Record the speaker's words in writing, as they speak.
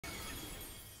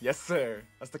Yes, sir.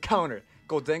 That's the counter.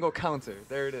 Gholdengo counter.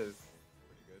 There it is.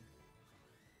 Pretty good.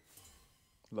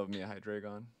 Love me a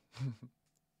Hydreigon.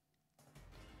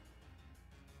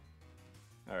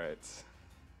 Alright.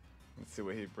 Let's see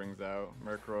what he brings out.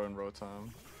 Murkrow and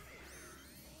Rotom.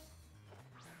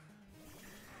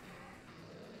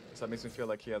 So that makes me feel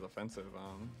like he has offensive.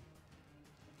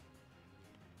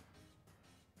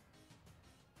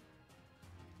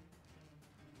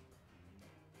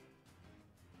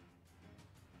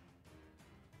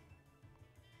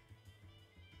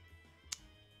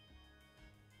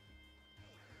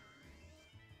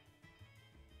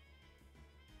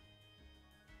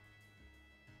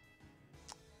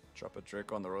 Drop a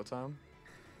Draco on the Rotom.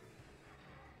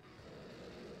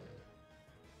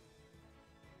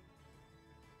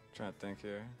 Trying to think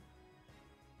here.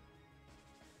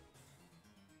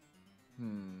 He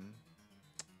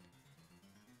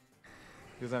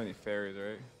doesn't have any fairies,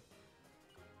 right?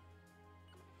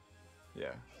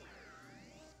 Yeah.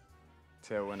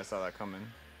 Tailwind, I saw that coming.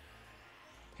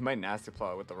 He might Nasty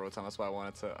Plot with the Rotom, that's why I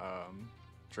wanted to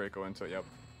Draco into it, yep.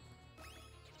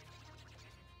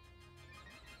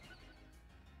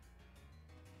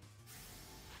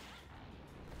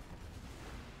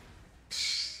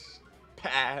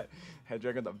 Bad.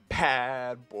 Hydreigon the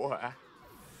bad boy.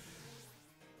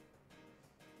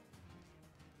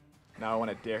 Now I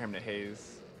want to dare him to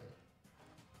haze.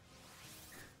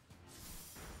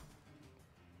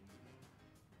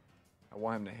 I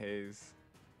want him to haze.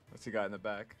 What's he got in the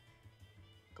back?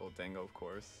 Gholdengo, of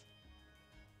course.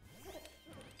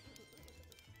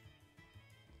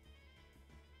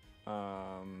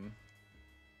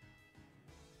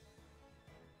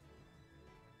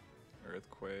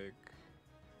 Earthquake.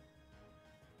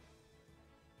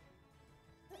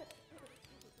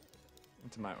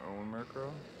 Into my own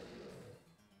Murkrow.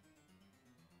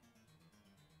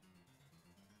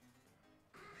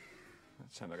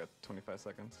 That time I got 25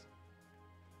 seconds.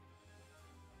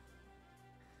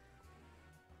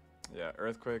 Yeah,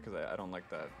 Earthquake, because I don't like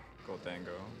that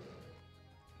Gholdengo.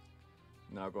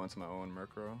 Now I'll go into my own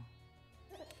Murkrow.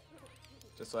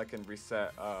 Just so I can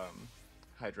reset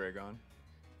Hydreigon.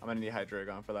 I'm gonna need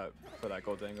Hydreigon for that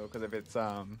Gholdengo, because if its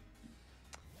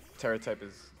Terra type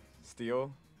is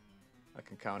Steel, I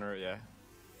can counter it, yeah.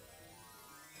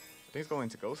 I think it's going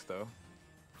to Ghost though.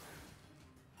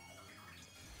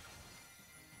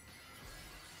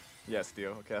 Yeah,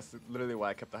 Steel. Okay, that's literally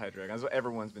why I kept the Hydreigon. That's what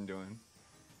everyone's been doing.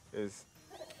 Is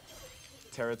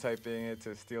Terra typing it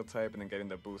to Steel type and then getting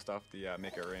the boost off the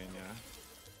Make It Rain, yeah.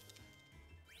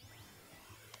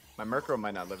 My Murkrow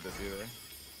might not live this either.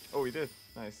 Oh, he did.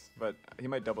 Nice. But he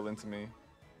might double into me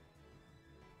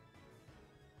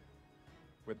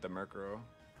with the Murkrow.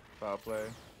 Foul play.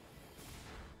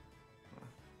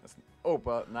 Oh,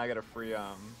 but now I got a free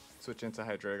switch into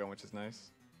Hydreigon, which is nice.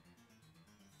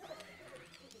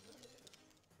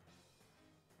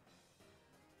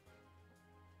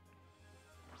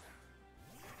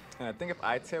 And I think if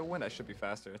I Tailwind, I should be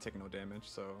faster. I take no damage,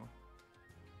 so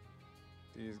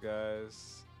these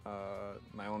guys,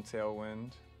 my own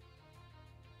Tailwind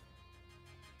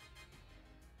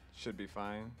should be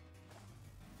fine.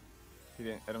 He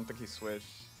didn't. I don't think he switched.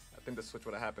 I think the switch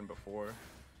would have happened before.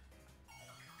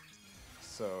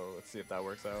 So let's see if that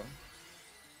works out.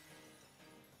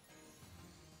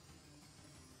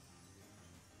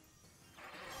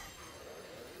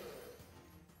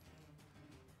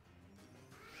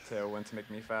 Tailwind to make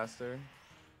me faster.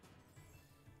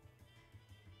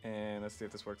 And let's see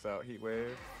if this works out. Heat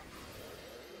Wave.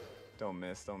 Don't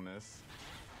miss, don't miss.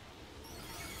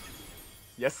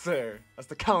 Yes, sir. That's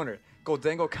the counter.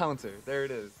 Gholdengo counter. There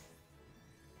it is.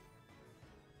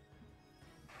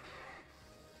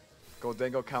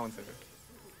 Gholdengo counter.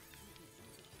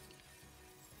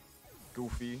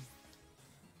 Goofy.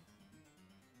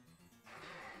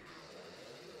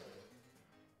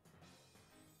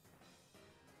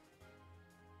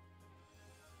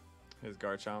 Here's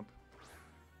Garchomp.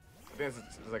 I think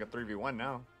it's like a 3v1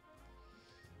 now.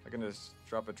 I can just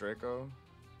drop a Draco.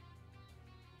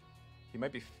 He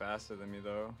might be faster than me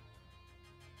though.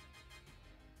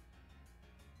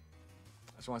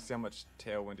 I just want to see how much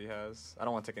Tailwind he has. I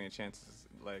don't want to take any chances.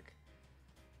 Like,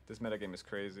 this metagame is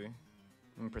crazy. I'm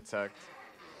gonna Protect.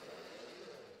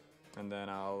 And then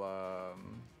I'll,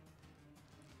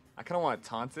 I kind of want to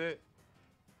taunt it.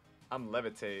 I'm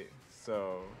Levitate,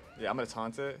 so yeah, I'm gonna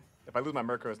taunt it. If I lose my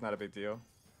Murkrow, it's not a big deal.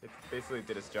 It basically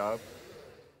did its job.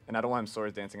 And I don't want him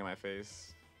Swords Dancing in my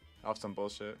face. Off some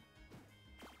bullshit.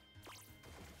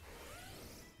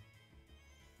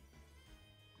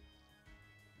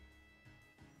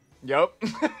 Yup.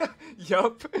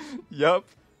 Yup. Yup.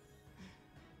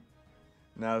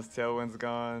 Now his Tailwind's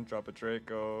gone. Drop a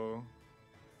Draco.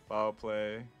 Foul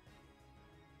play.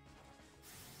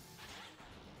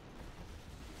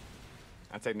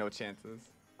 I take no chances.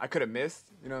 I could have missed,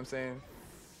 you know what I'm saying?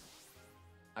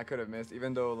 I could have missed,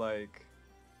 even though like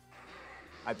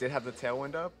I did have the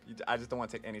Tailwind up. I just don't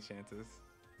want to take any chances.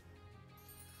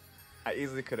 I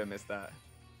easily could have missed that.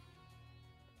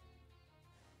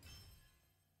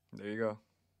 There you go.